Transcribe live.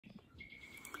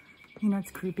You know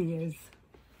what's creepy is,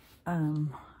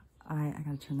 I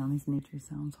gotta turn down these nature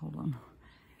sounds. Hold on.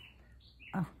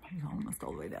 Oh, it's almost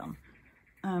all the way down.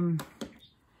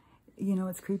 You know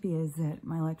what's creepy is that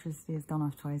my electricity has gone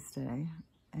off twice today.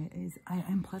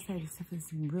 And plus I just have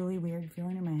this really weird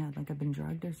feeling in my head, like I've been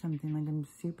drugged or something, like I'm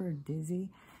super dizzy.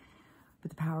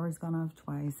 But the power has gone off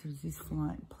twice. There's these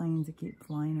planes that keep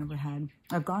flying overhead.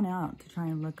 I've gone out to try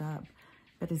and look up,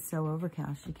 but it's so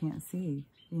overcast you can't see,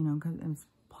 you know,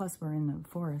 plus we're in the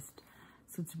forest.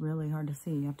 So it's really hard to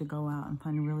see. You have to go out and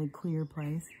find a really clear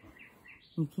place.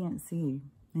 You can't see,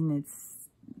 and it's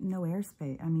no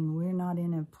airspace. I mean, we're not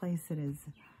in a place that is,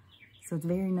 so it's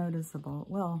very noticeable.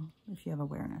 Well, if you have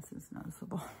awareness, it's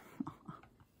noticeable. I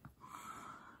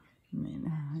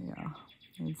mean, yeah,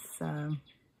 it's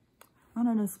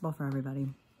unnoticeable for everybody.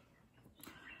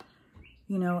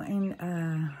 You know, and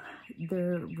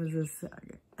there was this,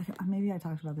 maybe I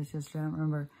talked about this yesterday, I don't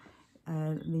remember,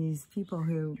 these people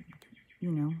who,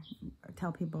 you know,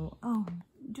 tell people, oh,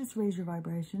 just raise your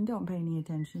vibration. Don't pay any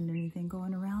attention to anything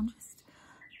going around. Just,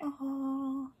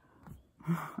 oh.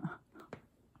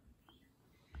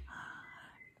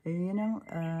 You know,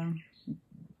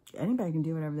 anybody can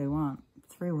do whatever they want.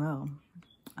 It's free will.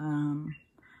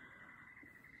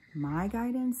 My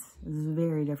guidance is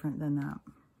very different than that.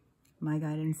 My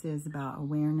guidance is about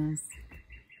awareness,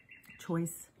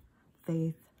 choice,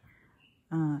 faith,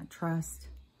 trust.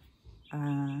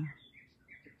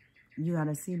 You got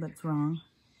to see what's wrong,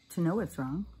 to know what's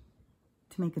wrong,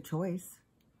 to make a choice,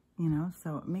 you know.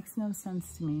 So it makes no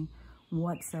sense to me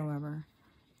whatsoever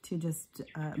to just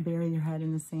bury your head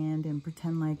in the sand and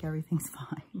pretend like everything's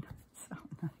fine. So,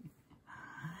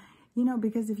 you know,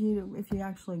 because if you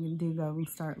actually do go and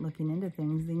start looking into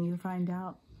things, then you find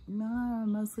out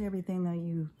mostly everything that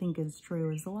you think is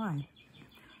true is a lie.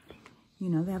 You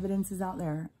know, the evidence is out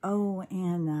there. Oh,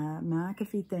 and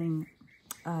McAfee thing,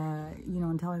 you know,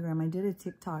 on Telegram, I did a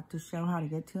TikTok to show how to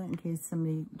get to it in case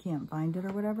somebody can't find it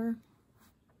or whatever.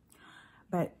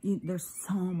 But there's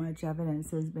so much evidence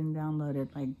that has been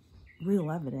downloaded, like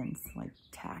real evidence, like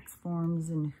tax forms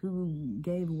and who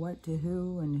gave what to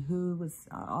who and who was,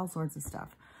 all sorts of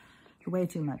stuff. Way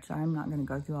too much. I'm not going to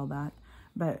go through all that.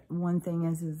 But one thing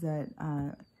is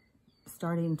that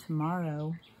starting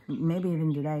tomorrow, maybe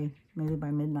even today, maybe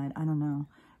by midnight, I don't know,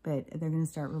 but they're going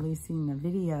to start releasing the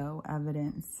video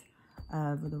evidence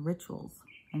of the rituals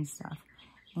and stuff.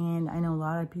 And I know a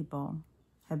lot of people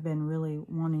have been really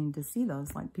wanting to see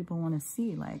those. Like, people want to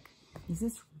see, like, is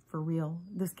this for real?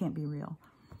 This can't be real.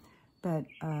 But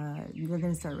they're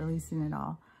going to start releasing it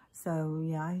all. So,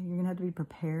 yeah, you're going to have to be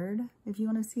prepared if you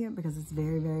want to see it, because it's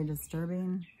very, very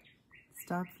disturbing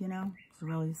stuff, you know. It's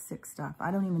really sick stuff.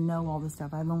 I don't even know all the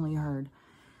stuff. I've only heard.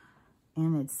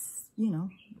 And it's, you know,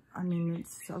 I mean,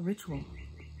 it's a ritual.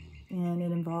 And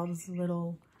it involves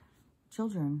little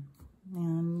children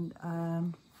and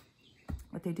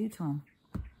what they do to them.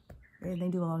 They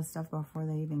do a lot of stuff before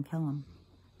they even kill them,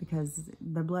 because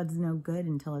their blood's no good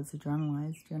until it's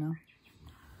adrenalized, you know.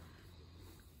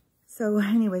 So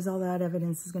anyways, all that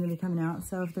evidence is going to be coming out.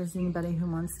 So if there's anybody who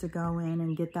wants to go in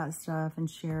and get that stuff and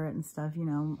share it and stuff, you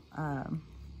know,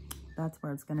 that's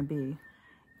where it's going to be.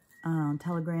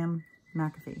 Telegram,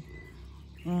 McAfee.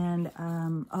 And,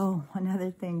 oh,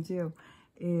 another thing too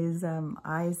is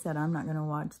I said I'm not going to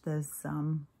watch this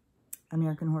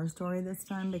American Horror Story this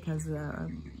time, because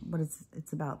what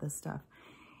it's about this stuff.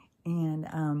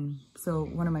 And so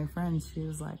one of my friends, she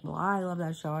was like, well, I love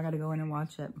that show. I got to go in and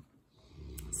watch it.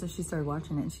 So she started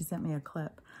watching it, and she sent me a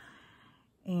clip.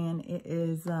 And it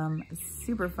is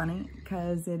super funny,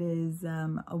 because it is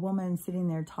a woman sitting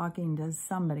there talking to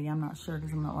somebody. I'm not sure,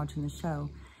 because I'm not watching the show.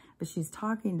 But she's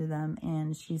talking to them,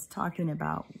 and she's talking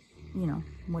about, you know,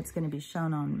 what's going to be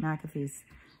shown on McAfee's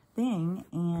thing.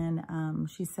 And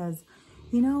she says,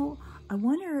 you know, I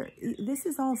wonder, this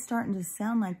is all starting to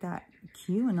sound like that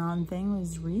QAnon thing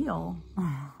was real.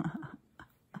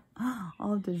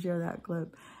 I'll have to share that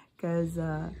clip, because,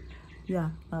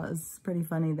 yeah, that was pretty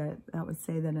funny that would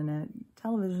say that in a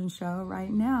television show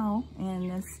right now, and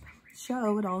this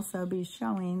show would also be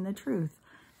showing the truth.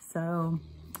 So,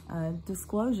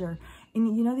 disclosure.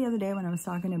 And you know, the other day when I was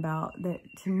talking about that,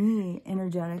 to me,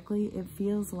 energetically, it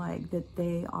feels like that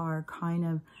they are kind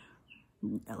of,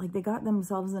 like they got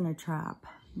themselves in a trap.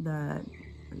 The,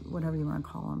 whatever you want to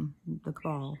call them, the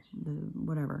cabal, the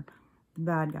whatever, the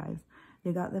bad guys.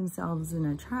 They got themselves in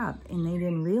a trap, and they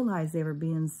didn't realize they were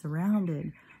being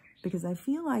surrounded, because I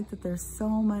feel like that there's so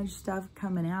much stuff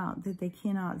coming out that they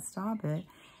cannot stop it.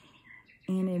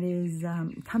 And it is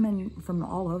coming from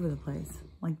all over the place.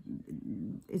 Like,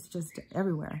 it's just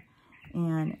everywhere.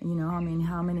 And, you know, I mean,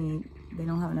 how many, they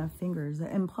don't have enough fingers.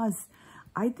 And plus,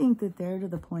 I think that they're to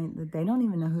the point that they don't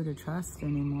even know who to trust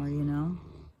anymore, you know?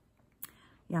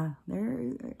 Yeah,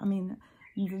 I mean,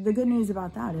 the good news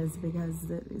about that is because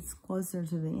it's closer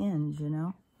to the end, you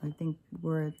know? I think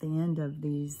we're at the end of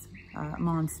these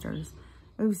monsters.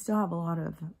 But we still have a lot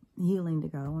of healing to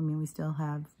go. I mean, we still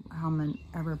have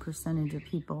however percentage of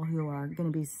people who are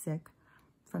going to be sick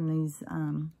from these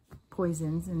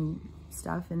poisons and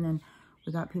stuff. And then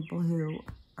we got people who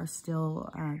are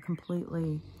still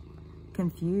completely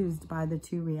confused by the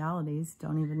two realities,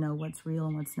 don't even know what's real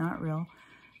and what's not real.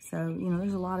 So, you know,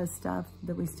 there's a lot of stuff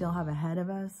that we still have ahead of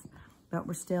us, but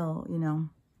we're still, you know,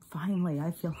 finally,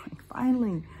 I feel like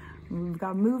finally we've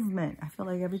got movement. I feel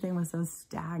like everything was so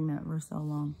stagnant for so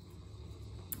long,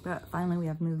 but finally we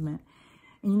have movement.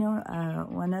 And, you know,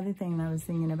 one other thing that I was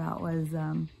thinking about was,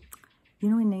 you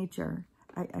know, in nature,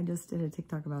 I just did a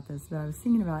TikTok about this, but I was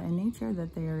thinking about in nature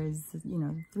that there is, you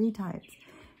know, 3 types.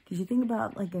 Because you think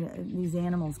about like these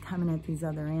animals coming at these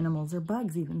other animals, or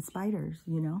bugs, even spiders,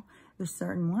 you know. There's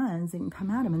certain ones that can come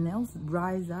at them and they'll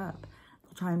rise up.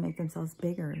 They'll try and make themselves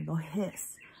bigger. They'll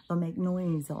hiss. They'll make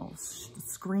noise. They'll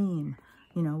scream,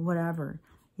 you know, whatever.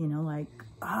 You know, like,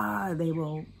 they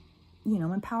will, you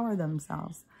know, empower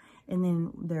themselves. And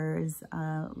then there's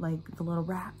like the little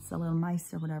rats, the little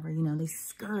mice or whatever, you know, they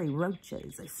scurry,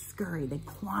 roaches, they scurry, they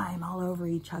climb all over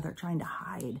each other trying to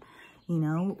hide. You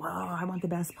know, oh, I want the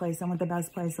best place. I want the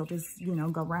best place. They'll just, you know,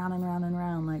 go round and round and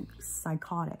round like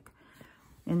psychotic.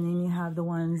 And then you have the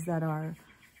ones that are,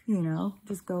 you know,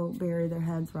 just go bury their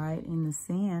heads right in the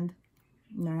sand.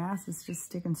 And their ass is just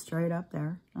sticking straight up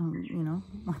there. You know,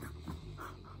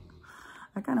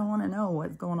 I kind of want to know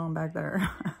what's going on back there.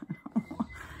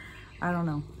 I don't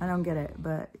know. I don't get it.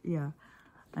 But yeah,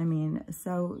 I mean,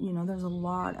 so, you know, there's a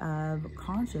lot of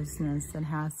consciousness that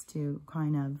has to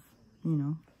kind of, you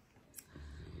know,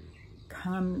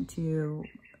 come to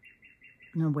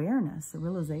an awareness, a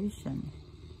realization.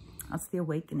 That's the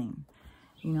awakening,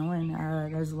 you know, and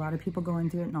there's a lot of people going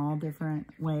through it in all different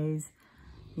ways,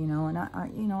 you know, and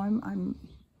you know,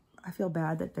 I feel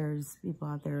bad that there's people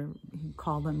out there who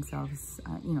call themselves,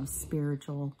 you know,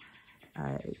 spiritual,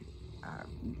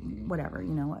 whatever,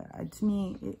 you know. To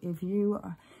me, if you,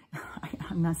 I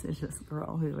messaged this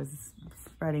girl who was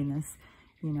spreading this,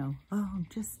 you know,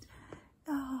 just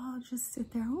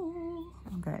sit there. Oh,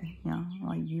 okay. Yeah.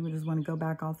 Like you would just want to go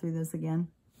back all through this again.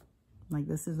 Like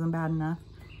this isn't bad enough.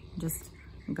 Just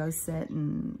go sit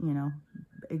and, you know,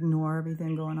 ignore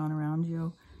everything going on around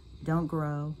you. Don't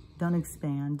grow. Don't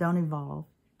expand. Don't evolve.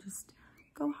 Just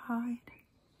go hide.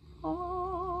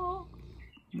 Oh,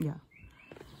 yeah.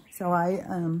 So I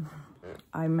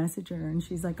messaged her and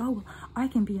she's like, oh, I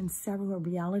can be in several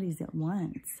realities at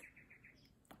once.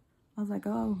 I was like,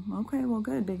 oh, okay, well,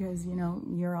 good, because, you know,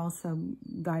 you're also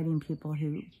guiding people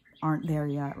who aren't there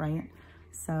yet, right?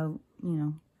 So, you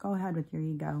know, go ahead with your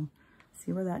ego.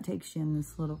 See where that takes you in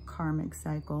this little karmic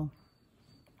cycle.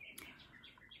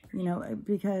 You know,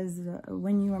 because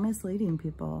when you are misleading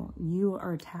people, you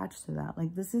are attached to that.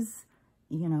 Like, this is,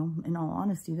 you know, in all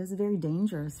honesty, this is very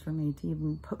dangerous for me to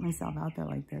even put myself out there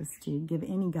like this, to give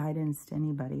any guidance to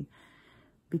anybody,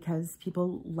 because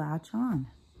people latch on.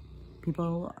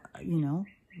 People, you know,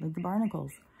 like the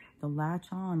barnacles, they'll latch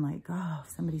on like, oh,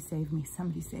 somebody save me,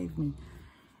 somebody save me.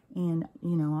 And,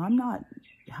 you know, I'm not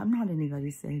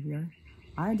anybody's savior.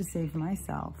 I had to save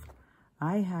myself.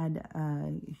 I had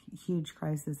a huge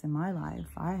crisis in my life.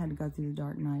 I had to go through the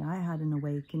dark night. I had an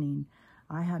awakening.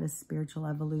 I had a spiritual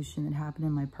evolution that happened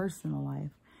in my personal life.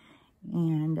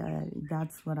 And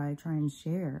that's what I try and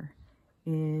share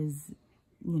is,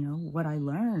 you know, what I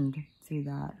learned through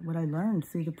that, what I learned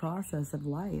through the process of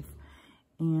life.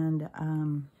 And,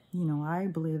 you know, I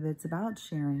believe it's about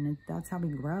sharing. That's how we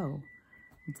grow.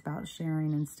 It's about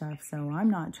sharing and stuff. So I'm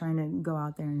not trying to go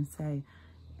out there and say,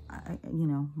 you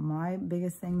know, my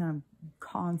biggest thing that I'm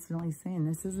constantly saying,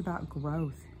 this is about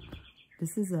growth.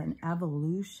 This is an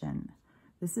evolution.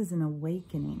 This is an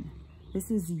awakening.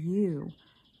 This is you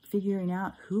figuring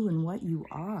out who and what you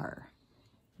are.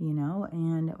 You know,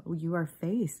 and you are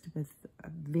faced with a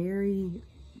very,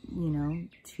 you know,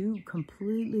 2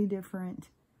 completely different,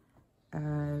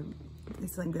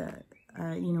 it's like the,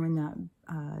 you know, in that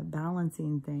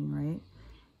balancing thing, right?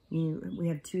 We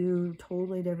have 2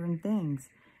 totally different things,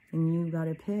 and you got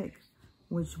to pick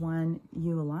which one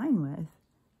you align with.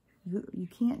 You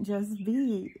can't just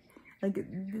be, like,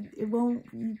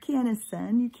 you can't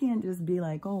ascend. You can't just be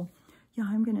like, oh, yeah,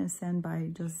 I'm going to ascend by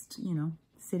just, you know,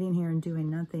 sitting here and doing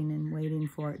nothing and waiting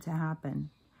for it to happen.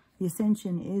 The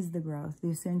ascension is the growth. The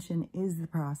ascension is the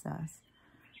process.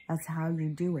 That's how you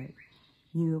do it.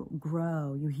 You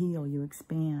grow, you heal, you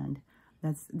expand.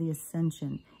 That's the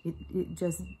ascension. It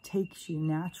just takes you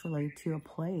naturally to a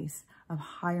place of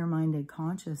higher-minded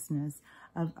consciousness,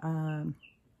 of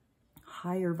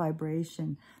higher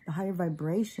vibration. The higher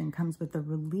vibration comes with the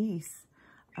release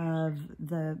of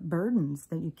the burdens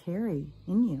that you carry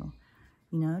in you.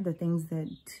 You know, the things that,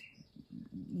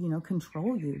 you know,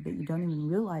 control you, that you don't even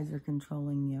realize are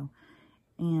controlling you.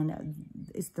 And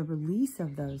it's the release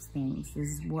of those things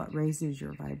is what raises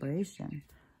your vibration.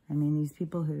 I mean, these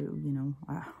people who, you know,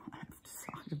 I've just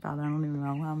talked about, I don't even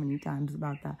know how many times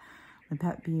about that. My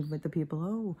pet peeve with the people,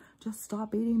 oh, just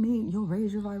stop eating meat, you'll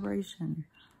raise your vibration.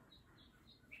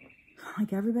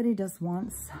 Like, everybody just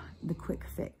wants the quick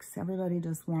fix. Everybody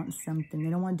just wants something. They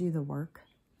don't want to do the work.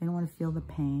 They don't want to feel the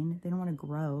pain. They don't want to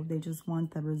grow. They just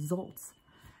want the results.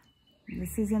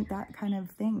 This isn't that kind of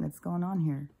thing that's going on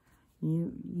here.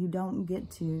 You don't get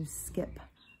to skip.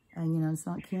 And, you know, it's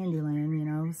not Candyland, you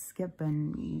know, skip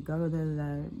and go to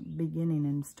the beginning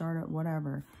and start at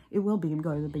whatever. It will be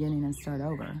go to the beginning and start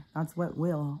over. That's what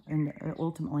will and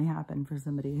ultimately happen for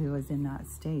somebody who is in that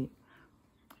state.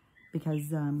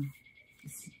 Because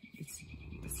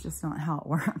it's just not how it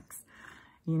works,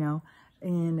 you know.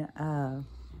 And,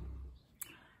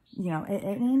 you know, at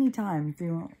any time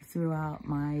throughout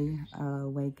my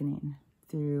awakening,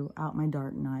 throughout my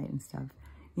dark night and stuff,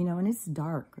 you know, and it's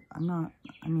dark. I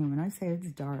mean, when I say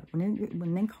it's dark,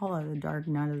 when they call it a dark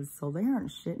night of the soul, they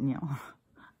aren't shitting you.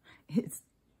 It's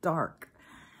dark.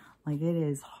 Like, it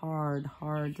is hard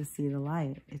to see the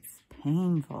light. It's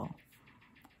painful.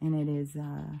 And it is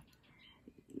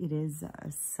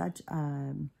such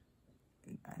a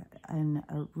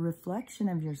reflection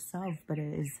of yourself, but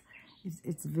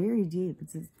it's very deep.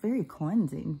 It's very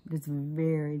cleansing, but it's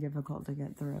very difficult to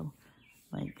get through.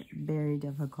 Like, very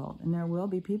difficult. And there will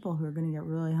be people who are going to get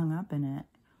really hung up in it,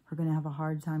 who are going to have a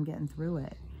hard time getting through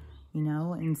it, you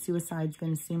know. And suicide's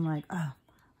going to seem like, oh,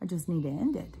 I just need to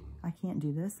end it. I can't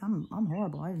do this. I'm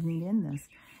horrible. I just need to end this.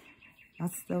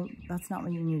 That's not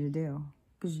what you need to do,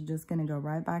 because you're just going to go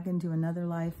right back into another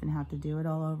life and have to do it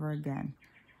all over again.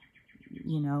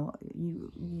 You know,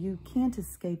 you can't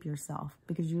escape yourself,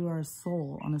 because you are a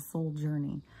soul on a soul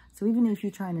journey. So even if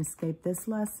you try and escape this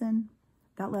lesson,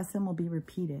 that lesson will be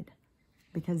repeated,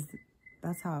 because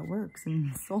that's how it works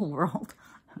in the soul world.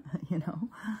 You know,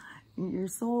 your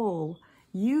soul,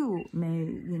 you may,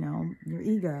 you know, your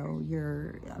ego,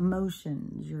 your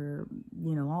emotions, your,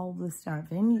 you know, all this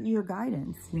stuff, and your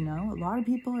guidance, you know. A lot of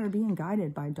people are being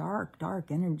guided by dark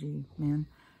energy, man,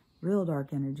 real dark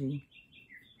energy.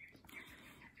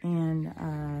 And,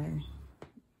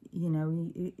 you know,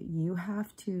 you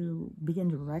have to begin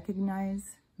to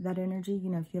recognize that energy.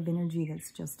 You know, if you have energy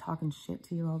that's just talking shit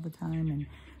to you all the time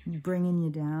and bringing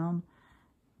you down,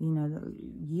 you know,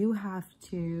 you have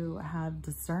to have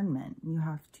discernment. You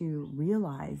have to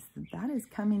realize that that is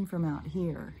coming from out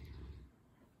here.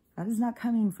 That is not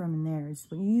coming from in there. It's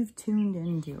what you've tuned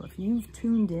into. If you've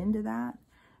tuned into that,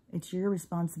 it's your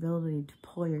responsibility to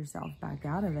pull yourself back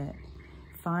out of it.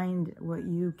 Find what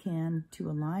you can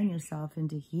to align yourself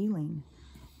into healing.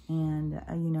 And,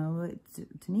 you know,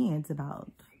 to me, it's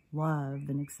about love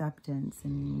and acceptance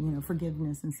and, you know,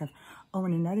 forgiveness and stuff. Oh,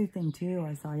 and another thing, too,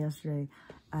 I saw yesterday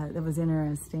that was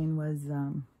interesting was,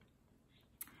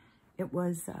 it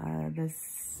was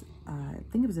this, I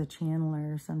think it was a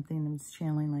channeler or something that was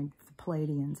channeling, like, the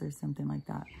Palladians or something like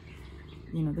that.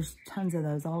 You know, there's tons of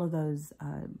those, all of those,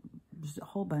 there's a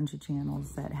whole bunch of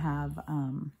channels that have,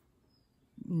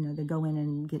 you know, they go in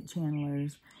and get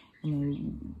channelers and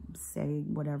they say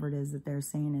whatever it is that they're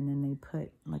saying, and then they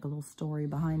put like a little story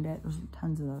behind it. There's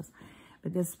tons of those.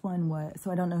 But this one was,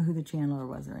 so I don't know who the channeler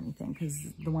was or anything,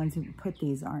 because the ones who put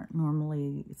these aren't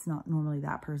normally, it's not normally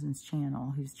that person's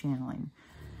channel who's channeling.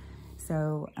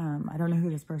 So I don't know who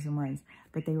this person was,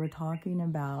 but they were talking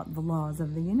about the laws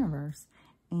of the universe.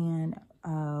 And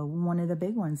one of the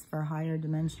big ones for higher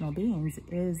dimensional beings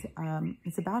is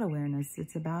it's about awareness.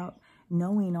 It's about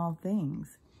knowing all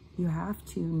things. You have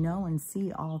to know and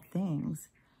see all things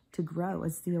to grow.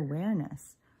 It's the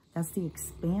awareness. That's the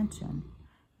expansion.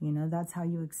 You know, that's how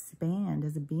you expand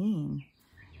as a being.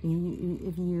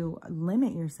 If you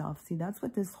limit yourself, see, that's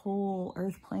what this whole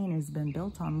earth plane has been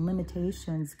built on.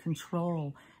 Limitations,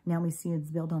 control. Now we see it's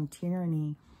built on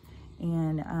tyranny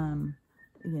and,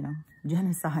 you know,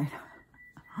 genocide.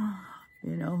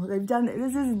 You know, they've done,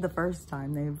 this isn't the first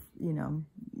time they've, you know,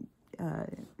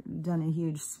 done a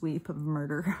huge sweep of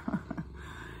murder.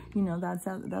 You know, that's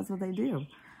what they do.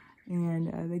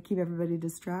 And they keep everybody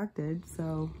distracted.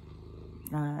 So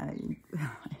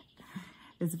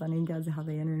it's funny because how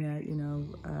the internet, you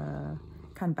know,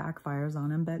 kind of backfires on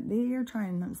them, but they are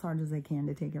trying as hard as they can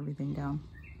to take everything down.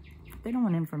 They don't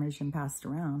want information passed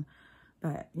around,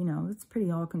 but, you know, it's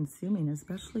pretty all-consuming,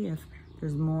 especially if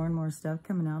there's more and more stuff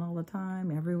coming out all the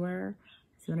time, everywhere.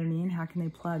 See what I mean? How can they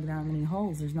plug that many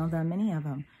holes? There's not that many of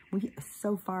them. We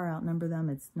so far outnumber them,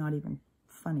 it's not even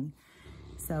funny.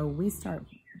 So we start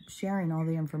sharing all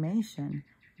the information.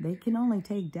 They can only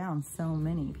take down so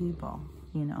many people,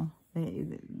 you know.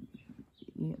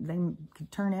 They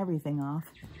could turn everything off,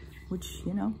 which,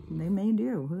 you know, they may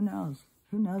do. Who knows?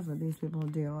 Who knows what these people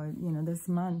do? You know, this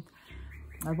month,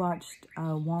 I watched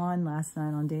Juan last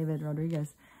night on David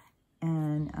Rodriguez,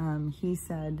 and he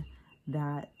said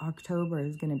that October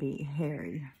is going to be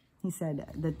hairy. He said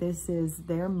that this is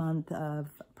their month of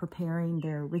preparing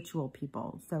their ritual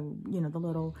people. So, you know,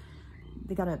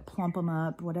 they got to plump them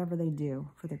up, whatever they do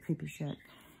for their creepy shit.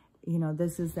 You know,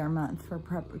 this is their month for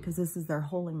prep, because this is their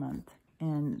holy month.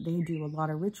 And they do a lot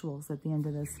of rituals at the end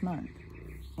of this month.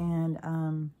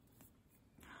 And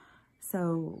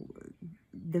so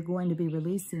they're going to be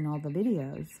releasing all the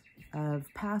videos of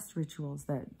past rituals,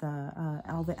 that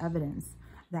all the evidence,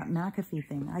 that McAfee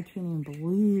thing. I can't even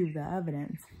believe the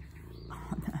evidence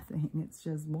on that thing. It's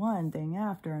just one thing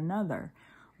after another.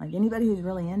 Like, anybody who's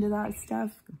really into that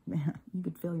stuff, man, you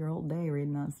could fill your whole day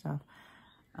reading that stuff.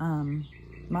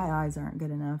 My eyes aren't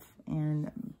good enough.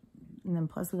 And then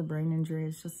plus with a brain injury,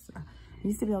 it's just, I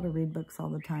used to be able to read books all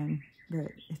the time,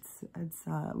 but it's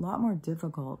a lot more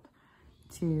difficult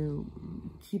to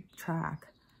keep track,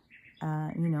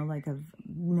 you know, like of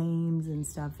names and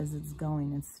stuff as it's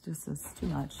going. It's too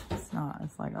much.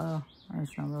 It's like, oh,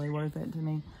 it's not really worth it to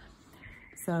me.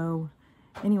 So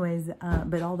anyways,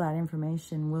 but all that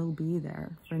information will be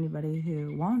there for anybody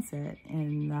who wants it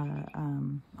in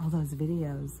all those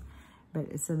videos.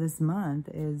 But so this month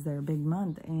is their big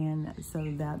month, and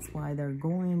so that's why they're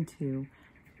going to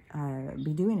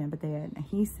be doing it. But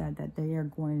he said that they are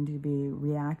going to be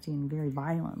reacting very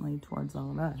violently towards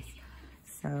all of us.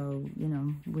 So, you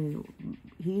know,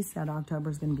 he said October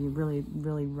is going to be a really,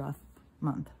 really rough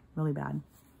month, really bad.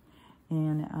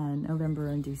 And November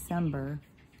and December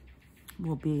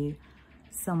will be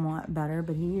somewhat better.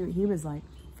 But he was like,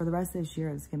 for the rest of this year,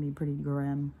 it's going to be pretty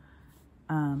grim.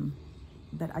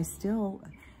 But I still,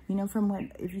 you know,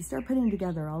 if you start putting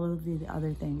together all of the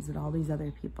other things that all these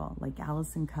other people, like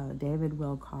Allison Coe, David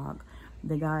Wilcock,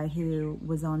 the guy who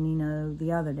was on Nino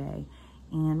the other day,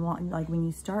 and like when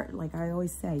you start, like I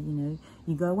always say, you know,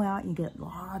 you go out, you get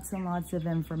lots and lots of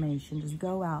information. Just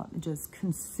go out and just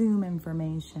consume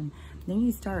information. Then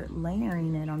you start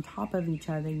layering it on top of each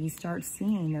other. You start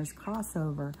seeing there's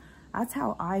crossover. That's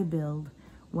how I build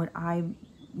what I,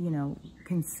 you know,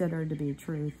 consider to be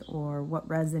truth, or what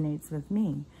resonates with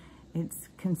me. It's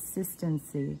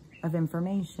consistency of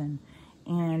information.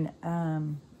 And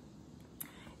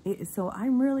so I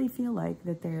really feel like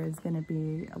that there is going to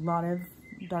be a lot of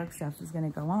dark stuff is going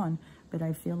to go on, but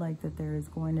I feel like that there is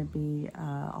going to be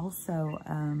also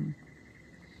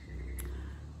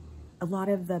a lot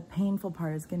of the painful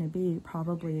part is going to be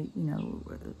probably, you know,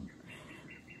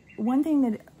 one thing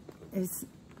that is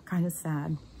kind of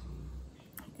sad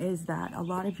is that a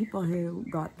lot of people who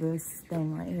got this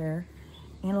thing right here,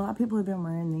 and a lot of people who've been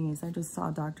wearing these, I just saw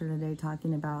a doctor today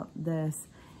talking about this,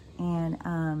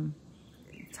 and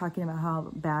talking about how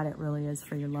bad it really is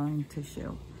for your lung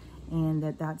tissue, and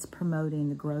that's promoting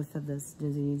the growth of this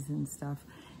disease and stuff.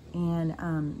 And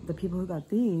the people who got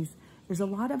these, there's a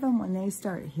lot of them, when they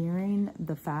start hearing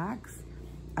the facts,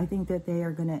 I think that they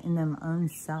are going to, in their own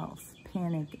selves,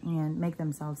 panic and make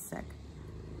themselves sick.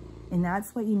 And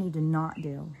that's what you need to not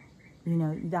do. You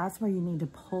know, that's where you need to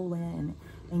pull in,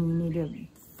 and you need to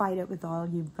fight it with all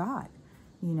you've got.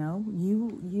 You know,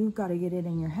 you've got to get it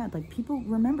in your head. Like, people,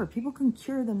 remember, people can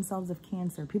cure themselves of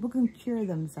cancer. People can cure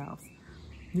themselves.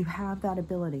 You have that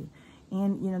ability.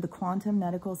 And, you know, the quantum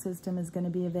medical system is going to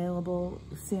be available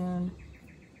soon.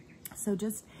 So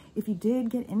just, if you did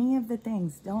get any of the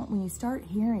things, when you start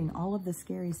hearing all of the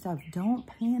scary stuff, don't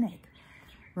panic.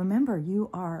 Remember, you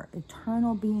are an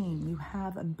eternal being. You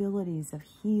have abilities of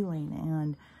healing,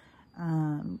 and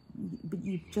but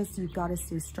you've got to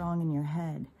stay strong in your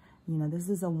head. You know, this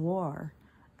is a war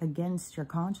against your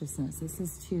consciousness. This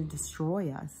is to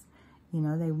destroy us. You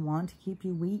know, they want to keep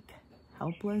you weak,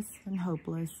 helpless, and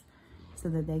hopeless, so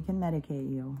that they can medicate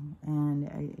you.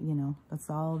 And, you know, that's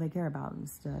all they care about,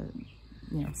 is to,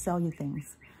 you know, sell you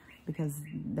things, because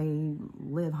they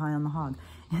live high on the hog.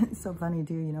 And it's so funny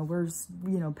too, you know, we're,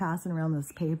 you know, passing around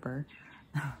this paper.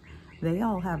 They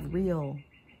all have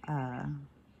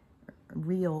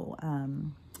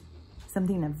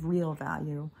something of real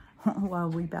value, while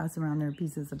we pass around their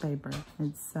pieces of paper.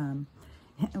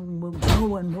 And we'll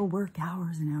go and we'll work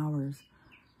hours and hours.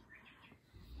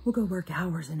 We'll go work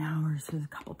hours and hours with a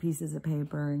couple pieces of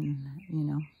paper, and, you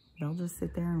know, they'll just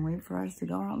sit there and wait for us to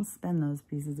go out and spend those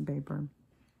pieces of paper.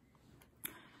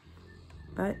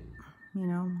 But, you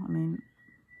know, I mean,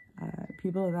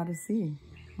 people have got to see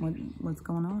what's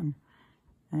going on.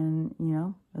 And, you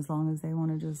know, as long as they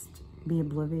want to just be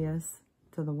oblivious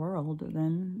to the world,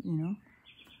 then, you know,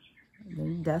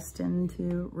 they're destined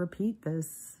to repeat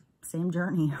this same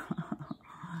journey.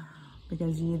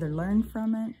 Because you either learn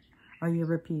from it or you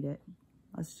repeat it.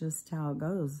 That's just how it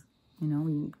goes. You know,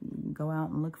 you go out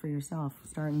and look for yourself.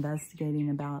 Start investigating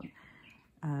about,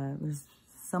 there's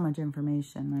so much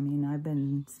information. I mean, I've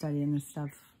been studying this stuff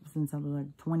since I was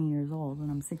like 20 years old,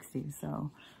 and I'm 60,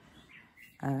 so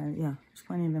yeah, there's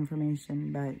plenty of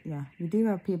information. But yeah, you do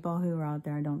have people who are out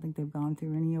there, I don't think they've gone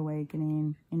through any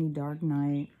awakening, any dark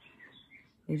night.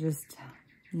 They just,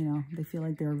 you know, they feel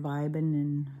like they're vibing,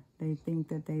 and they think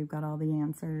that they've got all the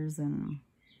answers, and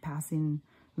passing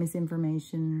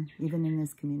misinformation, even in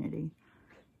this community,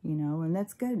 you know, and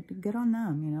that's good. Good on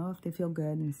them, you know, if they feel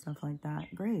good and stuff like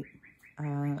that, great.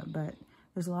 But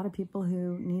there's a lot of people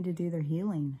who need to do their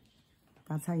healing.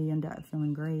 That's how you end up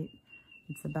feeling great.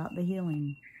 It's about the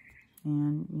healing.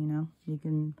 And, you know, you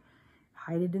can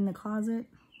hide it in the closet.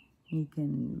 You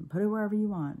can put it wherever you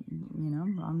want. You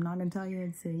know, I'm not going to tell you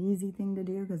it's an easy thing to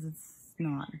do, because it's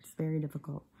not. It's very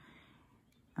difficult.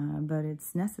 But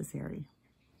it's necessary.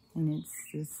 And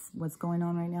it's what's going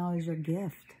on right now is your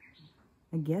gift.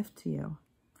 A gift to you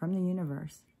from the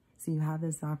universe. So you have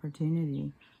this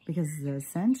opportunity, because the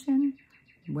ascension,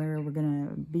 where we're going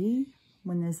to be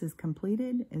when this is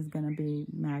completed, is going to be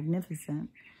magnificent.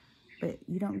 But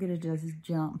you don't get to just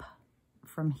jump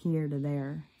from here to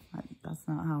there. That's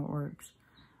not how it works.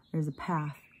 There's a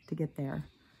path to get there.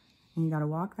 And you got to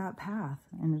walk that path.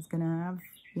 And it's going to have,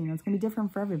 you know, it's going to be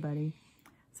different for everybody.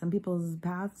 Some people's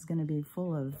path is going to be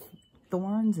full of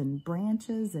thorns and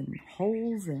branches and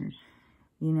holes and,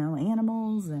 you know,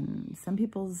 animals. And some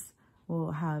people's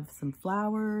will have some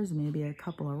flowers, maybe a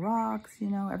couple of rocks, you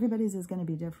know. Everybody's is going to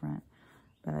be different.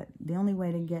 But the only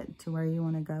way to get to where you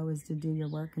want to go is to do your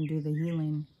work and do the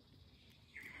healing.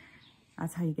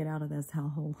 That's how you get out of this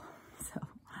hellhole. So,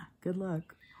 good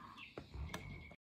luck.